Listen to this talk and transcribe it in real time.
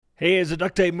Hey, as a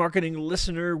Duct Tape Marketing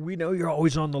listener, we know you're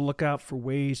always on the lookout for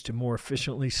ways to more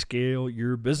efficiently scale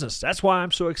your business. That's why I'm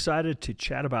so excited to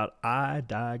chat about I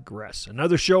Digress,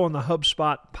 another show on the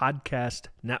HubSpot podcast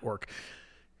network.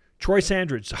 Troy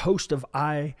Sandridge, the host of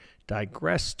I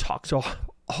Digress, talks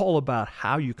all about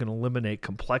how you can eliminate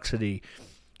complexity,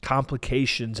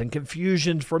 complications, and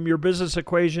confusion from your business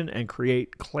equation and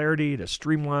create clarity to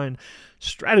streamline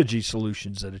strategy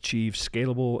solutions that achieve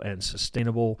scalable and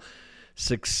sustainable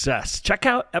success. Check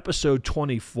out episode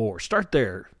 24. Start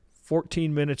there.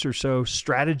 14 minutes or so.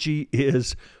 Strategy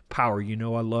is power. You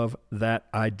know I love that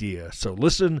idea. So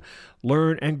listen,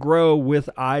 learn, and grow with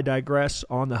I Digress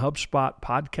on the HubSpot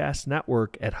Podcast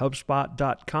Network at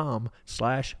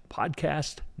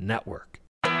HubSpot.com/podcast network.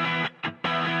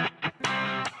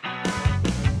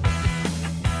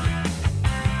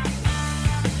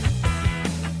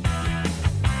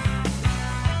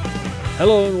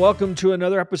 Hello and welcome to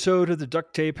another episode of the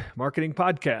Duct Tape Marketing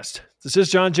Podcast. This is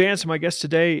John Jantsch. My guest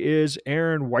today is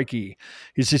Aaron Weiche.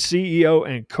 He's the CEO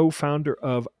and co-founder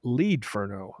of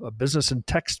Leadferno, a business and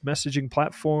text messaging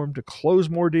platform to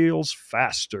close more deals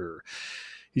faster.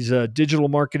 He's a digital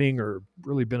marketing, or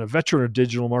really been a veteran of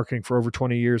digital marketing for over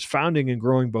 20 years, founding and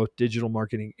growing both digital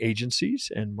marketing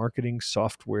agencies and marketing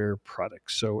software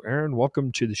products. So Aaron,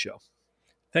 welcome to the show.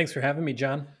 Thanks for having me,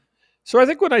 John. So I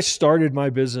think when I started my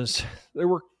business, there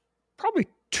were probably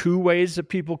two ways that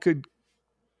people could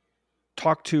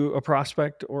talk to a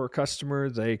prospect or a customer.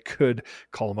 They could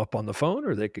call them up on the phone,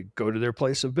 or they could go to their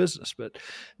place of business. But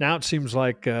now it seems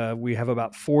like we have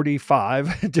about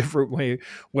 45 different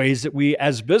ways that we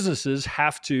as businesses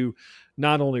have to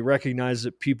not only recognize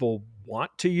that people want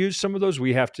to use some of those,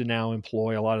 we have to now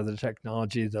employ a lot of the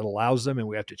technology that allows them, and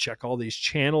we have to check all these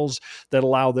channels that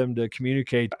allow them to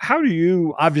communicate. How do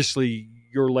you, obviously,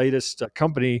 your latest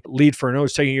company, Leadferno,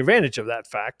 is taking advantage of that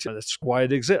fact. That's why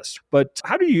it exists. But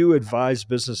how do you advise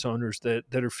business owners that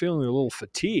are feeling a little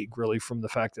fatigue, really, from the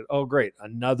fact that, oh, great,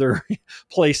 another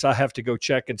place I have to go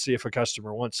check and see if a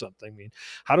customer wants something? I mean,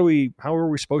 how are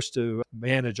we supposed to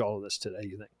manage all of this today,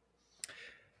 you think?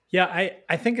 Yeah,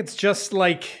 I think it's just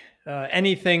like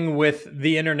anything with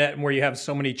the internet where you have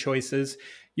so many choices.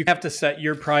 You have to set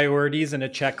your priorities in a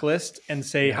checklist and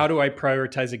say, how do I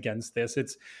prioritize against this?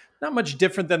 It's not much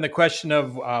different than the question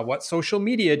of what social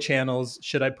media channels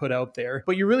should I put out there.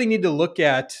 But you really need to look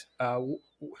at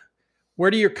where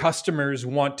do your customers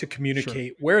want to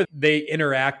communicate? Sure. Where are they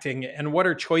interacting? And what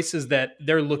are choices that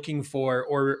they're looking for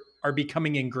or are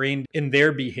becoming ingrained in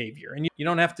their behavior? And you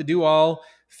don't have to do all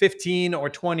 15 or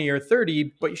 20 or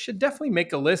 30, but you should definitely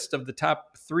make a list of the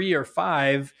top 3 or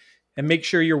 5 and make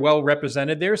sure you're well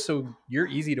represented there so you're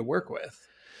easy to work with.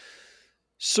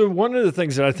 So one of the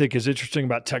things that I think is interesting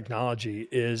about technology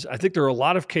is I think there are a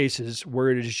lot of cases where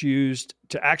it is used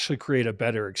to actually create a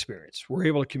better experience. We're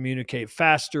able to communicate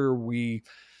faster. We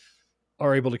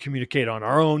are able to communicate on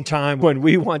our own time when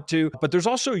we want to. But there's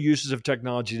also uses of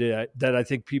technology that I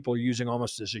think people are using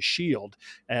almost as a shield,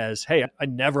 as, hey, I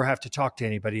never have to talk to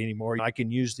anybody anymore. I can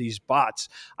use these bots.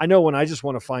 I know when I just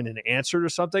want to find an answer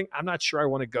to something, I'm not sure I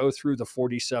want to go through the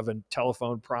 47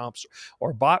 telephone prompts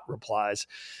or bot replies.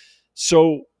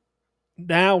 So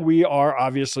now we are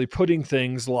obviously putting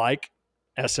things like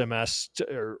SMS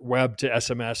or web to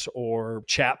SMS or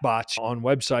chat bots on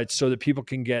websites so that people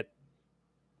can get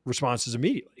responses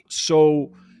immediately.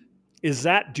 So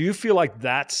do you feel like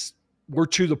we're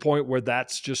to the point where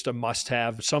that's just a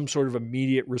must-have, some sort of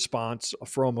immediate response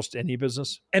for almost any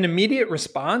business? An immediate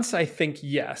response, I think,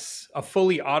 yes. A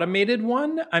fully automated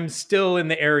one, I'm still in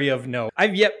the area of no.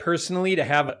 I've yet personally to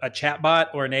have a chatbot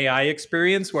or an AI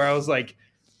experience where I was like,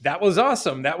 that was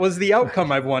awesome. That was the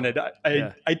outcome I've wanted.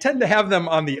 I tend to have them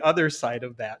on the other side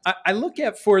of that. I look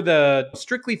at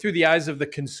strictly through the eyes of the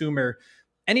consumer,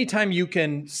 anytime you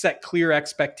can set clear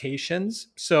expectations,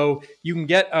 so you can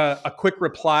get a quick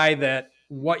reply that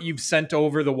what you've sent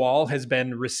over the wall has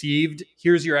been received.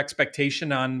 Here's your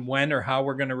expectation on when or how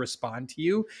we're going to respond to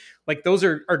you. Like, those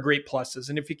are great pluses.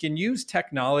 And if you can use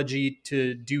technology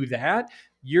to do that,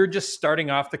 you're just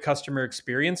starting off the customer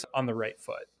experience on the right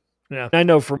foot. Yeah. I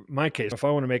know for my case, if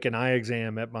I want to make an eye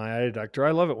exam at my eye doctor,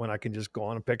 I love it when I can just go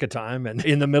on and pick a time and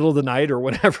in the middle of the night or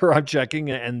whenever I'm checking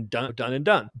and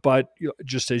done. But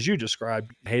just as you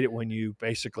described, I hate it when you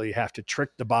basically have to trick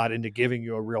the bot into giving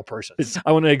you a real person.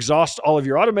 I want to exhaust all of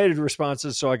your automated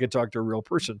responses so I can talk to a real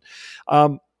person.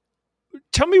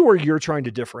 Tell me where you're trying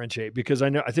to differentiate, because I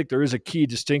think there is a key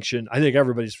distinction. I think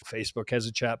everybody's Facebook has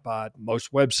a chat bot.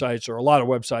 Most websites, or a lot of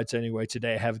websites anyway,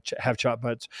 today have chat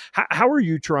bots. How are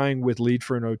you trying with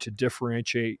Leadferno to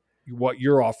differentiate what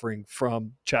you're offering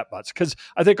from chat bots? Because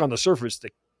I think on the surface,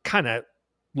 they kind of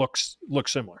looks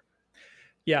similar.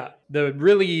 Yeah, the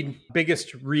really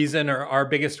biggest reason or our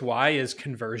biggest why is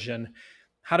conversion.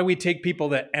 How do we take people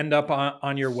that end up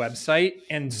on your website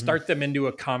and Hmm. start them into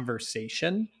a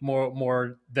conversation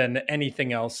more than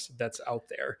anything else that's out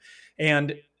there?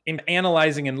 And in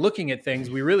analyzing and looking at things,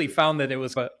 we really found that it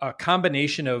was a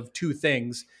combination of two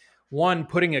things. One,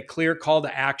 putting a clear call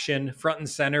to action front and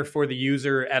center for the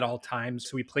user at all times.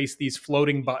 So we place these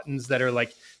floating buttons that are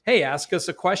like, hey, ask us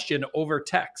a question over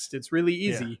text. It's really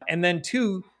Yeah. easy. And then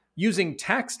two, using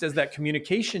text as that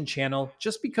communication channel,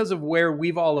 just because of where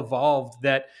we've all evolved,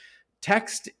 that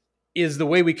text is the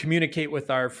way we communicate with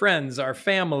our friends, our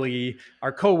family,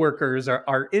 our coworkers,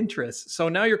 our interests. So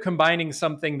now you're combining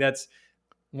something that's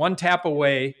one tap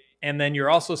away. And then you're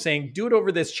also saying, do it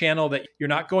over this channel that you're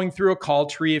not going through a call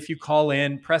tree. If you call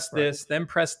in, press Right. this, then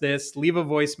press this, leave a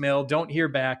voicemail, don't hear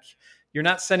back. You're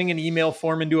not sending an email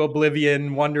form into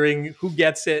oblivion, wondering who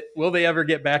gets it. Will they ever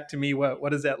get back to me?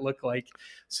 What does that look like?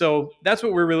 So that's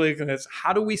what we're really looking at is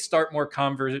how do we start more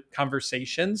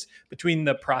conversations between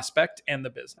the prospect and the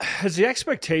business? Has the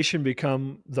expectation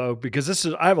become though, because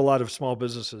I have a lot of small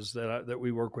businesses that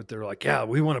we work with. They're like, yeah,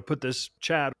 we want to put this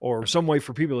chat or some way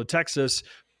for people to text us,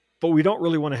 but we don't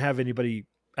really want to have anybody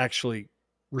actually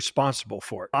responsible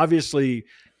for it. Obviously,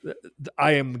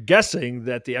 I am guessing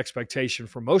that the expectation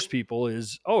for most people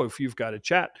is, oh, if you've got a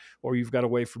chat or you've got a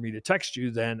way for me to text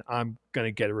you, then I'm going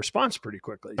to get a response pretty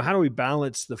quickly. How do we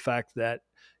balance the fact that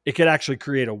it could actually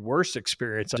create a worse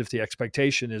experience if the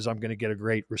expectation is I'm going to get a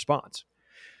great response?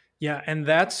 Yeah, and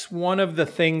that's one of the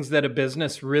things that a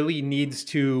business really needs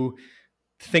to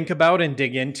think about and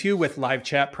dig into with live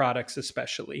chat products,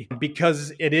 especially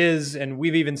because it is, and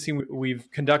we've even seen,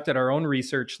 we've conducted our own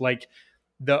research, like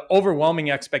the overwhelming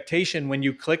expectation when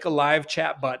you click a live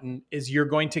chat button is you're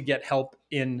going to get help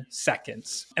in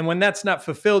seconds. And when that's not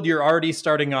fulfilled, you're already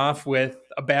starting off with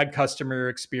a bad customer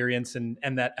experience and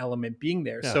that element being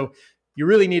there. Yeah. So you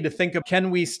really need to think of,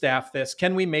 can we staff this?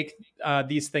 Can we make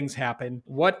these things happen?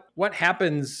 What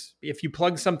happens if you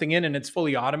plug something in and it's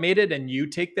fully automated and you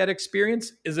take that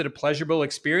experience? Is it a pleasurable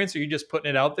experience, or are you just putting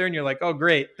it out there and you're like, oh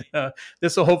great,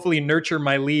 this will hopefully nurture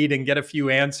my lead and get a few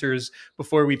answers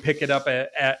before we pick it up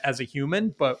as a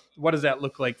human? But what does that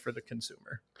look like for the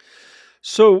consumer?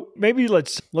 So maybe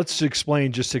let's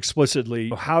explain just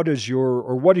explicitly how does your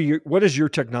or what does your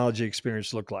technology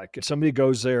experience look like? If somebody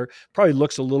goes there, probably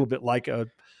looks a little bit like a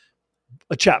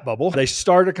chat bubble. They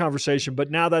start a conversation, but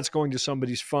now that's going to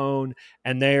somebody's phone,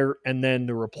 and then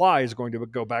the reply is going to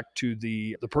go back to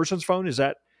the person's phone. Is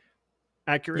that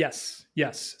accurate? Yes,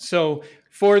 yes. So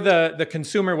for the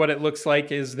consumer, what it looks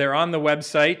like is they're on the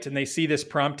website and they see this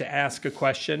prompt to ask a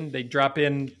question. They drop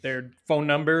in their phone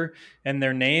number and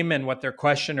their name and what their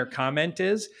question or comment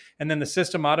is, and then the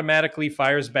system automatically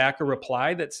fires back a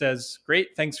reply that says, "Great,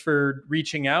 thanks for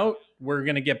reaching out. We're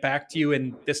going to get back to you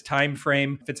in this time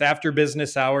frame." If it's after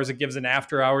business hours, it gives an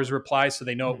after hours reply so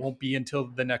they know it won't be until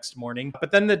the next morning.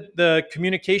 But then the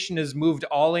communication is moved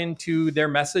all into their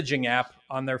messaging app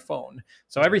on their phone.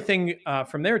 So everything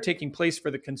from there taking place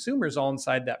for the consumers all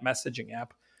inside that messaging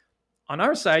app. On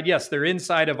our side, yes, they're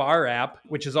inside of our app,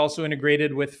 which is also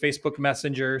integrated with Facebook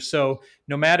Messenger. So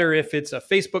no matter if it's a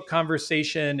Facebook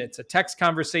conversation, it's a text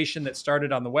conversation that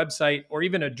started on the website, or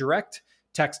even a direct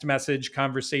text message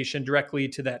conversation directly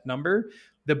to that number,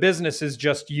 the business is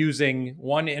just using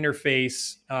one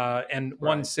interface and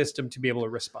one Right. system to be able to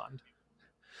respond.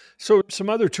 So some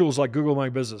other tools like Google My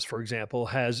Business, for example,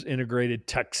 has integrated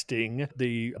texting.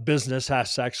 The business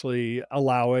has to actually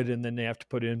allow it, and then they have to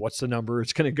put in what's the number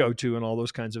it's going to go to and all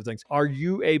those kinds of things. Are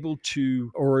you able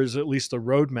to, or is at least the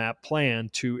roadmap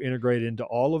plan to integrate into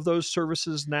all of those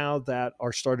services now that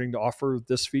are starting to offer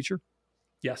this feature?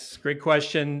 Yes, great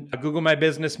question. Google My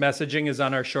Business messaging is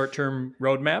on our short term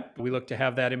roadmap. We look to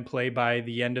have that in play by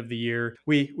the end of the year.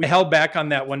 We held back on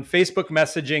that one. Facebook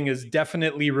messaging is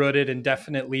definitely rooted and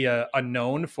definitely a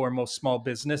known for most small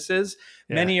businesses.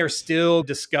 Yeah. Many are still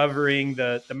discovering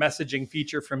the messaging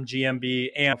feature from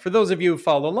GMB. And for those of you who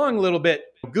follow along a little bit,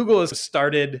 Google has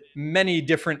started many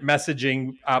different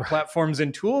messaging Right. platforms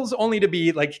and tools only to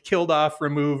be like killed off,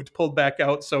 removed, pulled back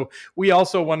out. So we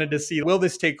also wanted to see, will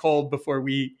this take hold before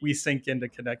we sink into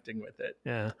connecting with it?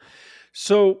 Yeah.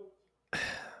 So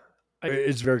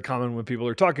it's very common when people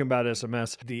are talking about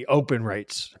SMS, the open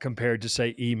rates compared to,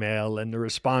 say, email and the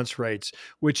response rates,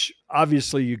 which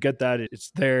obviously you get that.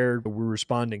 It's there, we're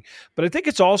responding. But I think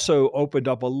it's also opened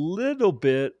up a little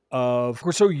bit of,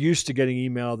 we're so used to getting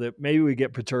email that maybe we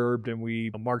get perturbed and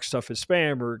we mark stuff as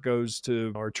spam or it goes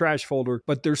to our trash folder.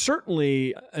 But there's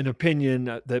certainly an opinion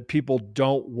that people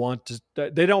don't want to,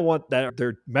 they don't want that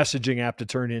their messaging app to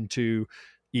turn into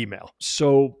email.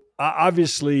 So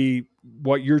Obviously,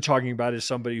 what you're talking about is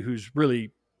somebody who's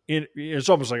really it's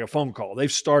almost like a phone call.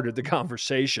 They've started the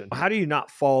conversation. How do you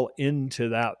not fall into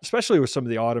that, especially with some of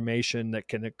the automation that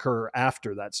can occur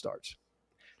after that starts?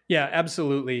 Yeah,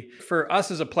 absolutely. For us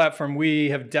as a platform, we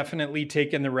have definitely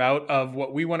taken the route of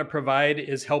what we want to provide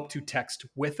is help to text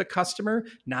with a customer,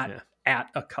 not Yeah.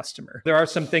 at a customer. There are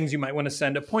some things you might want to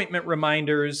send appointment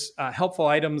reminders, helpful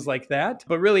items like that.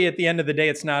 But really, at the end of the day,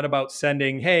 it's not about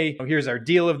sending, hey, here's our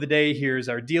deal of the day, here's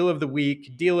our deal of the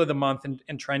week, deal of the month,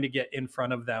 and trying to get in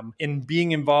front of them. In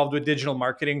being involved with digital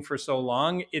marketing for so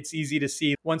long, it's easy to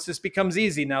see once this becomes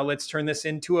easy, now let's turn this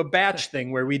into a batch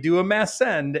thing where we do a mass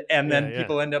send. And then Yeah.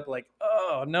 people end up like,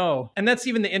 oh no. And that's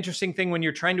even the interesting thing when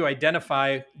you're trying to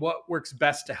identify what works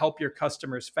best to help your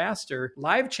customers faster.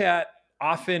 Live chat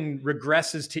often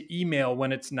regresses to email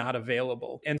when it's not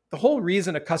available. And the whole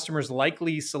reason a customer's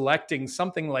likely selecting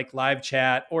something like live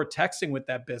chat or texting with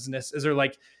that business is they're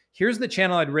like, here's the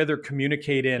channel I'd rather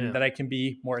communicate in that I can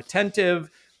be more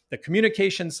attentive. The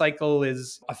communication cycle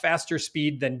is a faster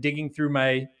speed than digging through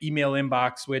my email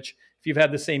inbox, which if you've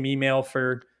had the same email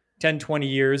for 10, 20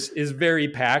 years is very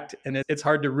packed and it's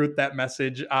hard to root that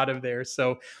message out of there.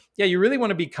 So yeah, you really want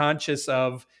to be conscious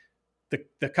of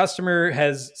the customer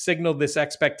has signaled this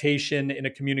expectation in a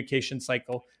communication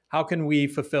cycle. How can we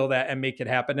fulfill that and make it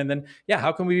happen? And then, yeah,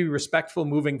 how can we be respectful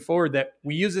moving forward that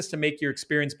we use this to make your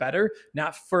experience better,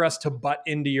 not for us to butt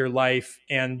into your life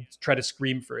and try to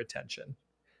scream for attention?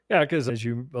 Yeah, because as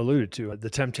you alluded to, the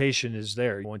temptation is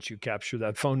there once you capture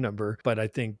that phone number. But I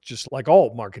think just like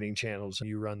all marketing channels,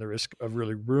 you run the risk of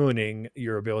really ruining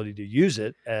your ability to use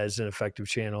it as an effective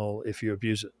channel if you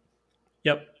abuse it.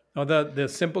 Yep. Oh, the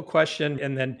simple question,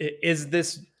 and then is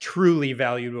this truly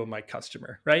valuable to my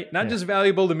customer, right? Not Yeah. just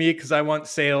valuable to me because I want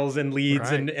sales and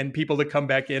leads Right. and people to come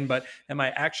back in, but am I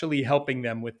actually helping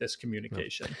them with this No.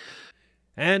 communication?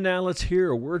 And now let's hear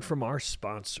a word from our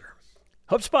sponsor.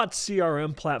 HubSpot's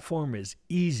CRM platform is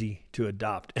easy to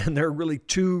adopt, and there are really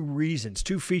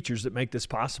two features that make this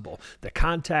possible: the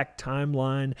contact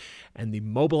timeline and the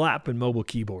mobile app and mobile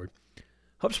keyboard.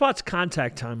 HubSpot's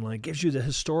contact timeline gives you the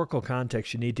historical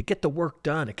context you need to get the work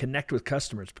done and connect with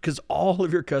customers because all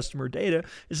of your customer data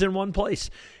is in one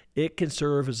place. It can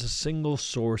serve as a single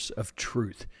source of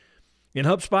truth. In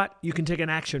HubSpot, you can take an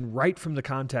action right from the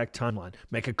contact timeline.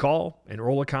 Make a call,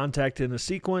 enroll a contact in a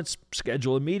sequence,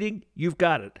 schedule a meeting, you've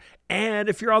got it. And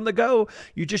if you're on the go,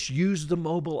 you just use the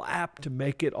mobile app to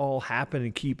make it all happen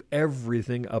and keep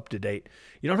everything up to date.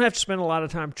 You don't have to spend a lot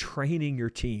of time training your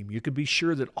team. You can be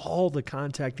sure that all the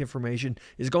contact information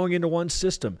is going into one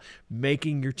system,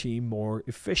 making your team more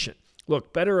efficient.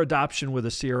 Look, better adoption with a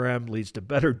CRM leads to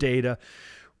better data,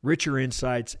 richer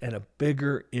insights, and a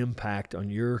bigger impact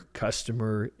on your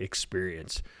customer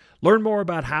experience. Learn more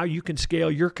about how you can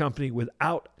scale your company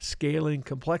without scaling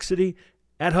complexity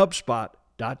at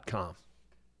HubSpot.com.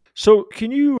 So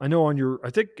can you, I know I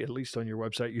think at least on your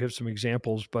website, you have some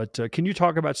examples, but can you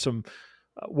talk about some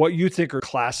what you think are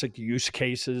classic use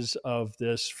cases of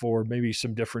this for maybe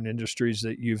some different industries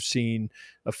that you've seen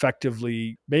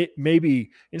effectively?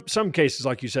 Maybe in some cases,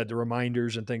 like you said, the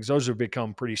reminders and things, those have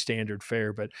become pretty standard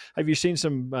fare, but have you seen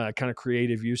some kind of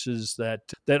creative uses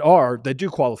that do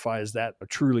qualify as that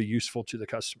truly useful to the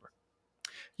customer?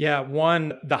 Yeah,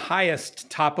 the highest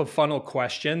top of funnel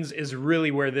questions is really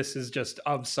where this is just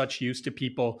of such use to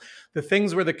people. The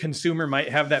things where the consumer might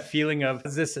have that feeling of,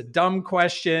 is this a dumb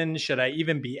question? Should I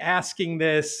even be asking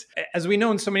this? As we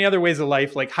know in so many other ways of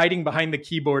life, like hiding behind the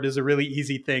keyboard is a really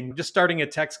easy thing. Just starting a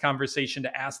text conversation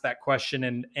to ask that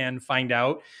question and find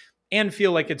out and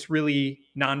feel like it's really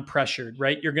non-pressured,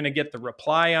 right? You're going to get the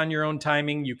reply on your own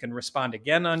timing. You can respond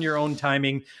again on your own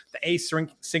timing. The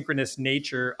asynchronous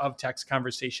nature of text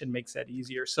conversation makes that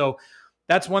easier. So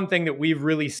that's one thing that we've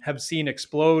really have seen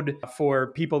explode for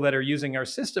people that are using our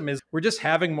system is we're just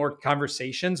having more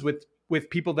conversations with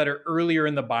people that are earlier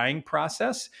in the buying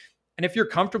process. And if you're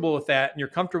comfortable with that and you're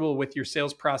comfortable with your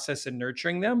sales process and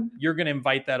nurturing them, you're going to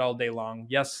invite that all day long.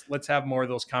 Yes, let's have more of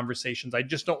those conversations. I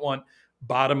just don't want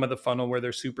bottom of the funnel where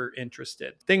they're super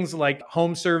interested. Things like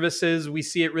home services, we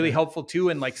see it really helpful too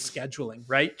in like scheduling,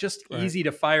 right? Just easy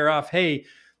to fire off. Hey,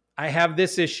 I have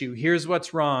this issue. Here's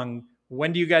what's wrong.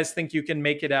 When do you guys think you can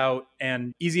make it out?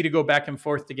 And easy to go back and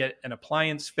forth to get an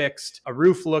appliance fixed, a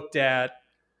roof looked at,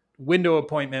 window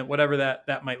appointment, whatever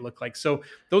that might look like. So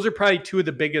those are probably two of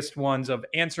the biggest ones of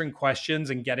answering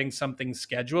questions and getting something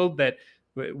scheduled that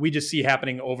we just see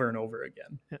happening over and over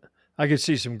again. Yeah. I could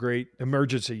see some great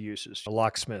emergency uses,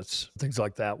 locksmiths, things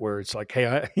like that, where it's like, hey,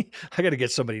 I got to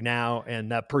get somebody now,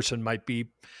 and that person might be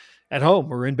at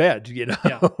home or in bed, you know?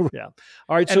 Yeah. Yeah.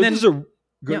 All right. So And then, this is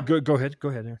yeah. go ahead. Go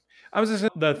ahead. Aaron. I was just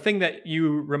the thing that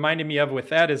you reminded me of with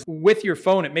that is with your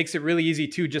phone, it makes it really easy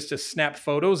too just to snap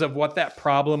photos of what that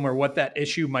problem or what that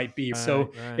issue might be. Right, So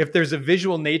right. if there's a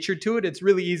visual nature to it, it's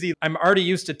really easy. I'm already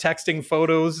used to texting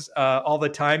photos all the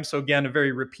time. So again, a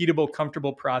very repeatable,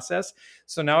 comfortable process.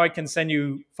 So now I can send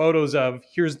you photos of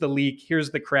here's the leak,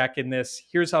 here's the crack in this,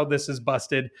 here's how this is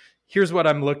busted. Here's what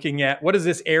I'm looking at. What does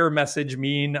this error message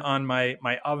mean on my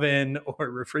oven or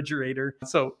refrigerator?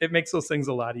 So it makes those things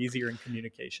a lot easier in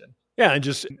communication. Yeah,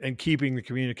 and keeping the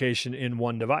communication in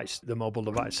one device, the mobile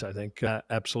device, I think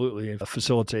absolutely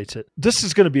facilitates it. This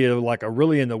is going to be like a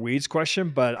really in the weeds question,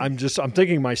 but I'm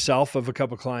thinking myself of a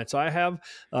couple of clients I have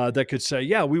that could say,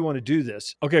 yeah, we want to do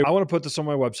this. Okay, I want to put this on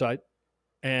my website.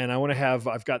 And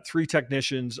I've got 3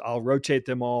 technicians. I'll rotate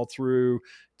them all through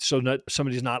so that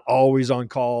somebody's not always on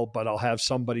call, but I'll have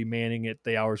somebody manning it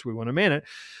the hours we want to man it.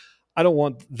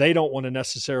 They don't want to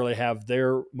necessarily have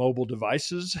their mobile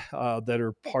devices that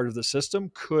are part of the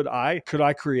system. Could I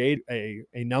create a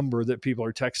number that people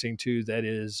are texting to that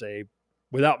is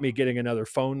without me getting another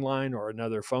phone line or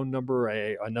another phone number,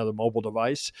 another mobile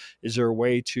device? Is there a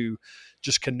way to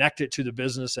just connect it to the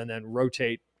business and then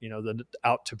rotate,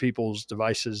 out to people's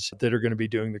devices that are going to be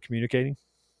doing the communicating?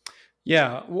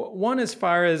 Yeah. One, as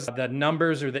far as the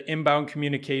numbers or the inbound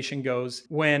communication goes,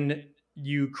 when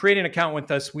you create an account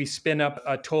with us, we spin up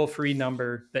a toll free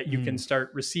number that you can start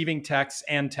receiving texts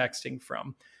and texting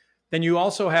from. Then you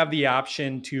also have the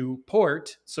option to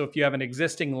port. So if you have an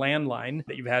existing landline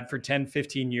that you've had for 10,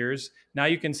 15 years, now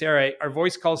you can say, all right, our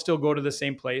voice calls still go to the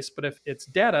same place, but if it's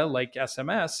data like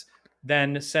SMS,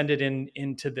 then send it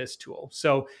into this tool.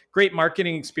 So great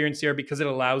marketing experience there because it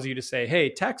allows you to say, hey,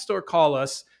 text or call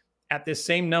us at this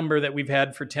same number that we've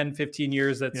had for 10, 15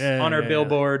 years that's Yeah, on our yeah, yeah.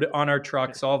 billboard, on our Yeah.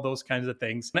 trucks, all those kinds of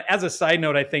things. As a side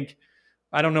note,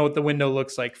 I don't know what the window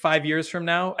looks like 5 years from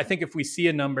now. I think if we see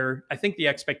a number, I think the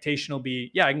expectation will be,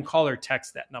 yeah, I can call or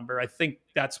text that number. I think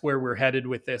that's where we're headed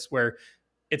with this, where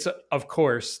it's of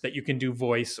course that you can do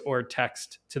voice or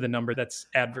text to the number that's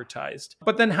advertised.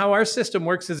 But then how our system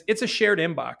works is it's a shared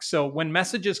inbox. So when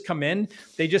messages come in,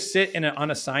 they just sit in an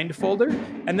unassigned folder,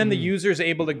 and then the user is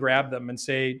able to grab them and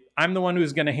say, I'm the one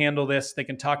who's going to handle this. They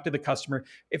can talk to the customer.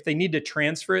 If they need to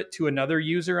transfer it to another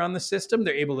user on the system,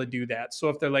 they're able to do that. So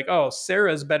if they're like, oh,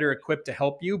 Sarah's better equipped to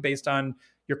help you based on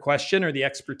your question or the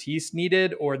expertise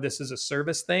needed, or this is a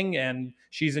service thing and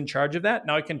she's in charge of that,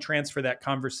 now I can transfer that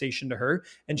conversation to her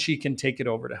and she can take it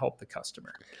over to help the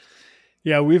customer.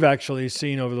 Yeah, we've actually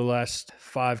seen over the last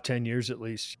 5-10 years at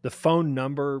least, the phone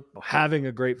number, having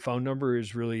a great phone number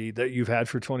is really that you've had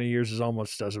for 20 years is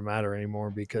almost doesn't matter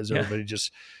anymore because Yeah. everybody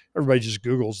just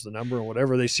Googles the number and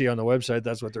whatever they see on the website,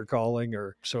 that's what they're calling.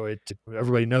 Or so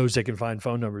everybody knows they can find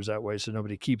phone numbers that way. So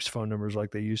nobody keeps phone numbers like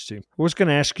they used to. I was going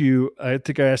to ask you, I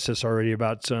think I asked this already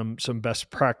about some best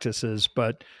practices,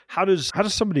 but how does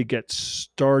somebody get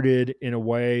started in a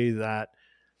way that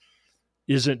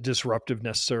isn't disruptive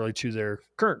necessarily to their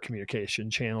current communication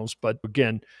channels? But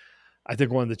again, I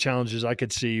think one of the challenges I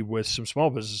could see with some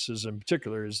small businesses in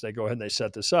particular is they go ahead and they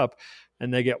set this up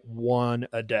and they get one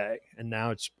a day. And now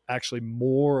it's actually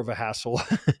more of a hassle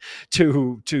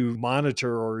to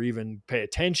monitor or even pay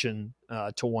attention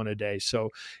to one a day.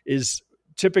 So is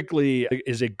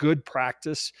a good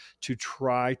practice to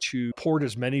try to port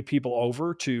as many people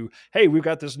over to, hey, we've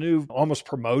got this new, almost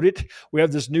promote it. We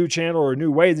have this new channel or a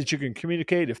new way that you can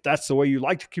communicate. If that's the way you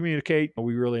like to communicate,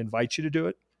 we really invite you to do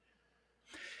it.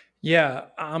 Yeah.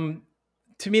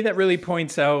 To me, that really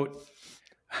points out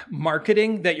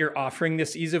marketing that you're offering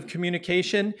this ease of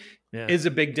communication is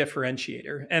a big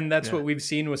differentiator. And that's what we've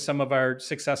seen with some of our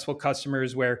successful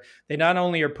customers, where they not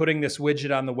only are putting this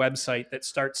widget on the website that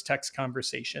starts text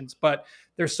conversations, but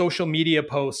their social media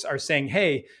posts are saying,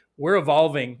 hey, we're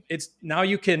evolving. It's now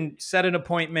you can set an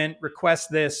appointment, request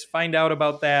this, find out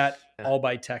about that, all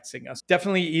by texting us.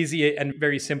 Definitely easy and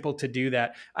very simple to do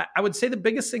that. I would say the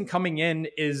biggest thing coming in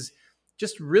is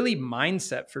just really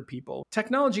mindset for people.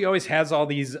 Technology always has all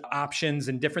these options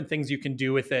and different things you can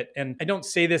do with it. And I don't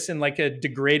say this in like a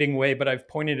degrading way, but I've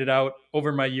pointed it out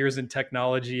over my years in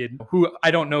technology, and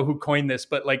I don't know who coined this,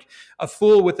 but like a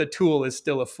fool with a tool is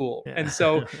still a fool. Yeah. And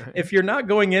so if you're not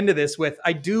going into this with,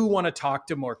 I do want to talk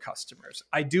to more customers,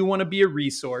 I do want to be a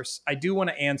resource, I do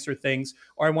want to answer things,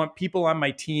 or I want people on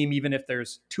my team, even if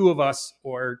there's 2 of us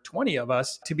or 20 of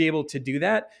us, to be able to do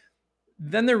that,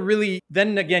 then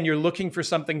again, you're looking for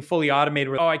something fully automated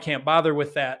where, oh, I can't bother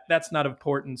with that. That's not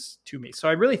importance to me. So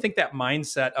I really think that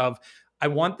mindset of, I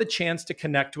want the chance to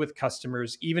connect with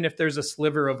customers, even if there's a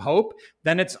sliver of hope,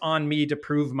 then it's on me to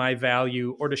prove my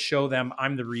value or to show them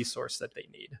I'm the resource that they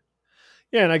need.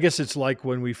 Yeah, and I guess it's like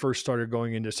when we first started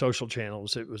going into social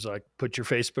channels, it was like put your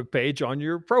Facebook page on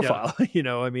your Yeah. profile.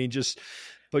 I mean, just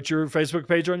put your Facebook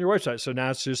page on your website. So now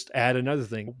it's just add another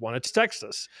thing. Want to text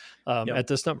us Yep. at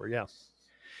this number? Yeah,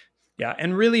 Yeah.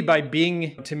 And really, by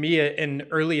being, to me, an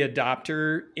early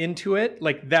adopter into it,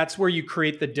 like that's where you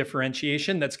create the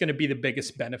differentiation that's going to be the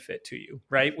biggest benefit to you,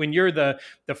 right? When you're the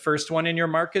first one in your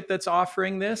market that's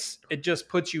offering this, it just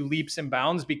puts you leaps and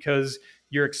bounds because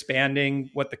you're expanding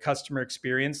what the customer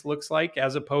experience looks like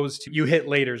as opposed to you hit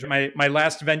laters. My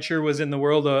last venture was in the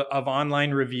world of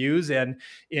online reviews. And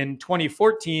in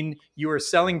 2014, you were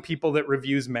selling people that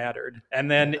reviews mattered.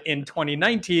 And then in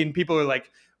 2019, people are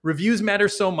like, reviews matter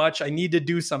so much. I need to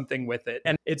do something with it.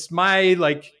 And it's my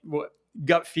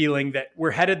gut feeling that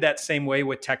we're headed that same way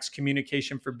with text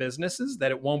communication for businesses,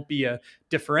 that it won't be a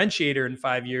differentiator in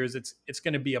 5 years. It's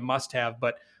going to be a must have,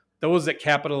 but those that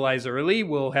capitalize early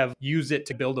will have used it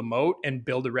to build a moat and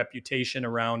build a reputation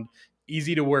around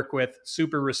easy to work with,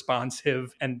 super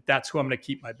responsive. And that's who I'm going to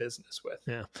keep my business with.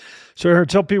 yeah. So Aaron,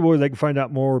 tell people where they can find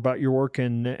out more about your work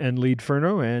and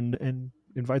Leadferno and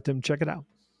invite them to check it out.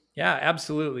 Yeah,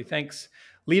 absolutely. Thanks.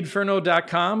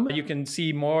 Leadferno.com. You can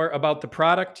see more about the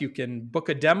product. You can book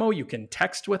a demo. You can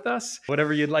text with us,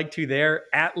 whatever you'd like to there,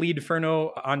 at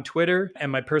Leadferno on Twitter.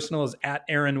 And my personal is at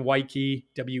Aaron Weiche,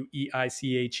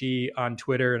 Weiche on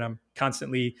Twitter. And I'm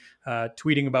constantly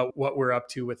tweeting about what we're up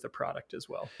to with the product as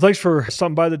well. Thanks for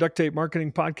stopping by the Duct Tape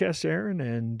Marketing Podcast, Aaron,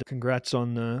 and congrats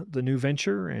on the new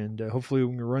venture. And hopefully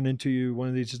we can run into you one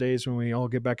of these days when we all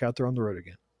get back out there on the road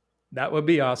again. That would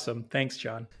be awesome. Thanks,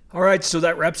 John. All right, so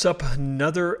that wraps up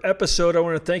another episode. I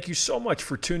want to thank you so much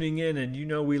for tuning in, and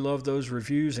we love those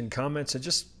reviews and comments, and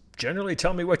just generally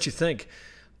tell me what you think.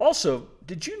 Also,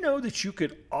 did you know that you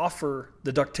could offer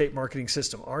the Duct Tape Marketing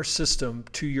System, our system,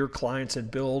 to your clients and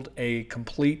build a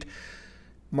complete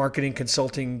marketing,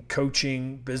 consulting,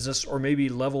 coaching business, or maybe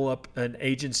level up an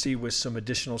agency with some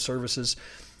additional services?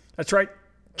 That's right.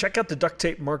 Check out the Duct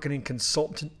Tape Marketing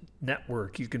Consultant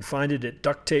Network. You can find it at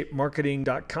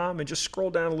ducttapemarketing.com and just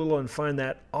scroll down a little and find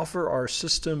that Offer Our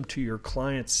System to Your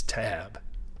Clients tab.